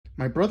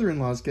My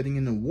brother-in-law is getting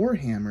into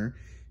Warhammer,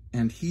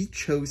 and he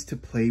chose to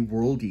play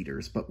World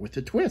Eaters, but with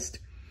a twist.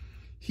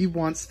 He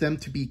wants them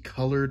to be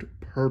colored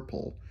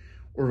purple,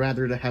 or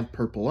rather to have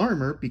purple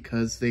armor,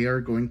 because they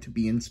are going to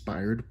be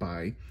inspired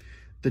by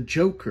the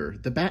Joker,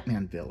 the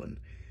Batman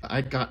villain.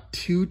 I got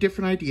 2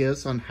 different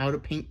ideas on how to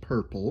paint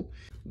purple.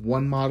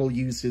 One model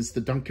uses the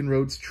Duncan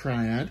Rhodes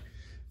Triad.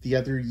 The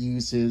other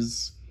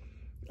uses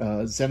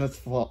a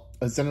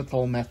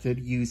zenithal method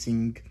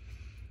using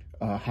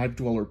Hive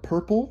Dweller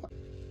Purple.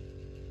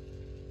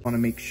 I want to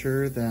make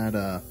sure that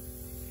I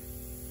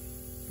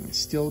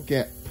still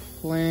get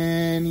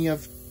plenty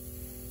of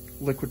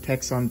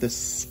Liquitex on the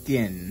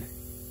skin.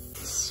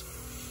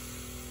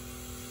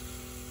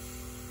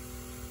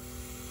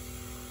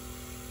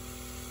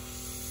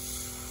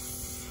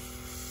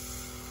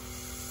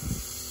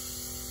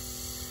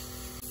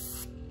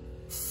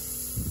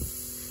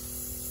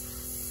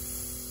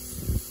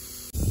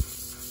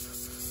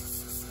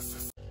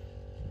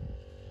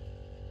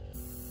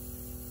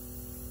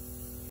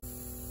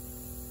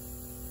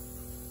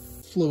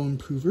 Flow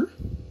improver.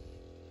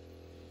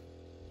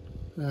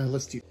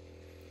 Let's do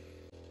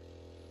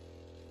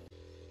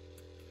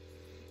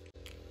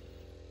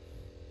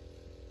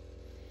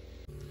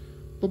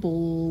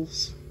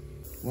bubbles.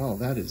 Wow,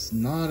 that is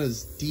not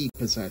as deep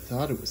as I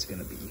thought it was going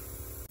to be.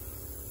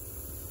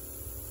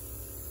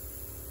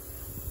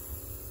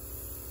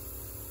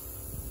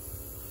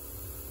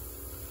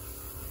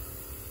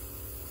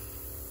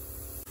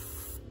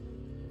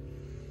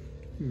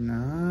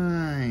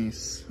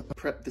 Nice. I'll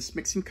prep this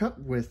mixing cup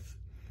with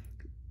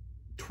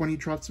 20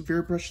 drops of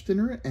airbrush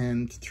thinner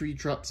and 3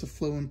 drops of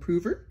flow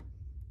improver,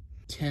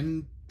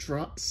 10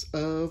 drops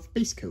of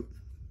base coat.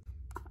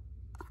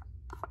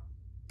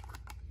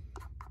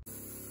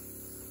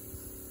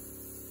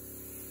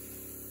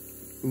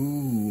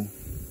 Ooh,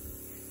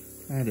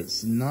 that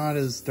is not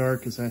as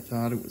dark as I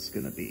thought it was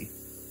going to be.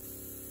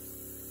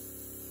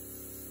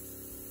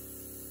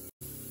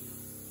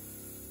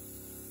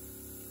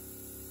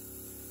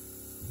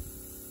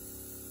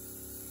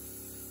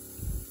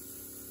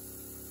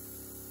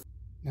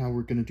 Now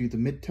we're going to do the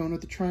mid-tone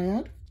of the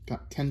triad.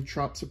 Got 10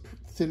 drops of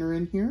thinner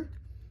in here,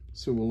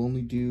 so we'll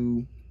only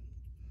do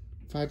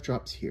 5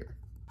 drops here.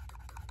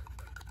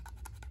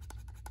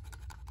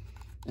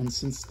 And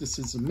since this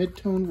is a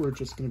mid-tone, we're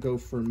just going to go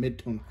for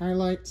mid-tone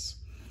highlights.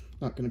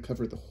 Not going to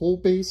cover the whole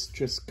base,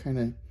 just kind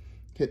of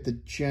hit the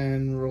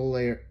general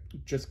layer.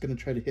 Just going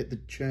to try to hit the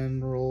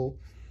general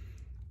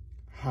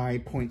high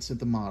points of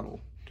the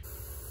model.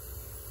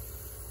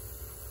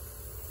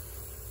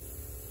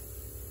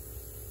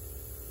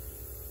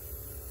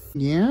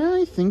 Yeah,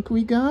 I think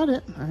we got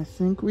it. I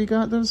think we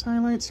got those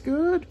highlights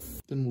good.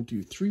 Then we'll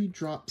do 3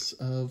 drops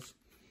of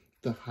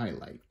the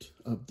highlight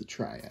of the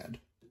triad.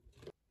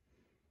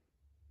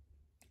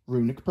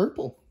 Runic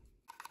Purple.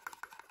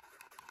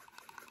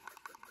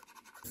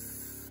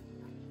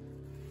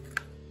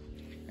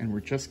 And we're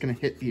just going to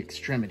hit the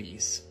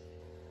extremities.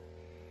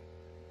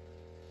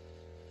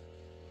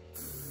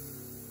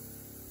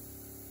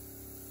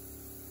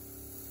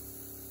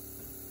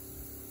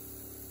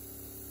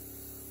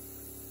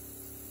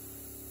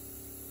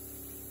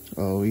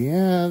 Oh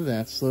yeah,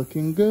 that's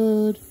looking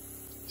good.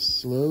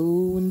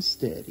 Slow and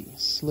steady,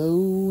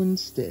 slow and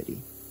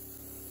steady.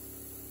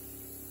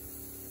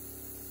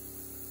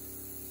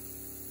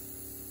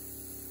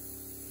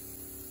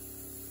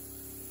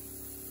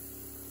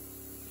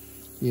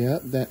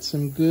 Yep, that's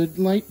some good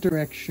light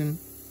direction.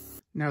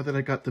 Now that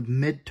I got the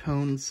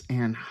mid-tones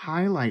and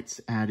highlights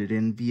added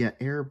in via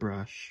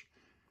airbrush,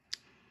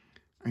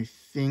 I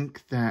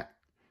think that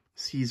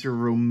Cesar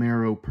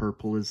Romero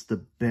purple is the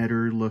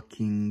better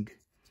looking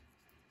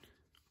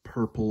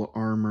purple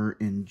armor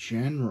in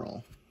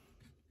general.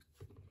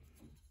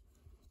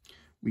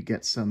 We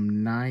get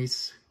some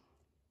nice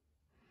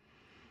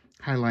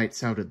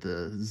highlights out of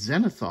the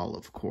zenithal,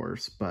 of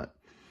course, but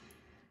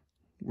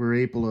we're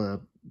able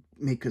to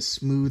make a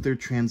smoother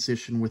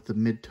transition with the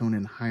mid-tone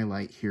and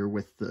highlight here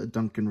with the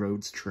Duncan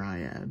Rhodes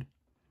Triad.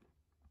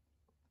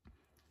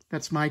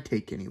 That's my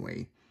take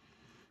anyway.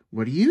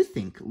 What do you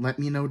think? Let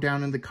me know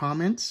down in the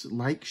comments.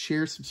 Like,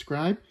 share,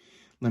 subscribe.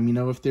 Let me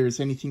know if there's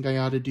anything I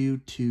ought to do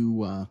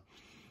to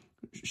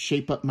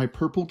shape up my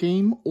purple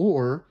game,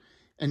 or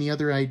any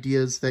other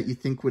ideas that you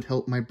think would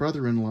help my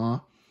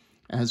brother-in-law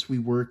as we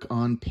work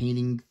on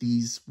painting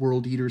these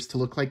World Eaters to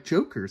look like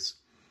Jokers.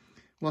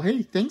 Well,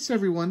 hey, thanks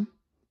everyone.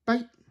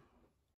 Bye.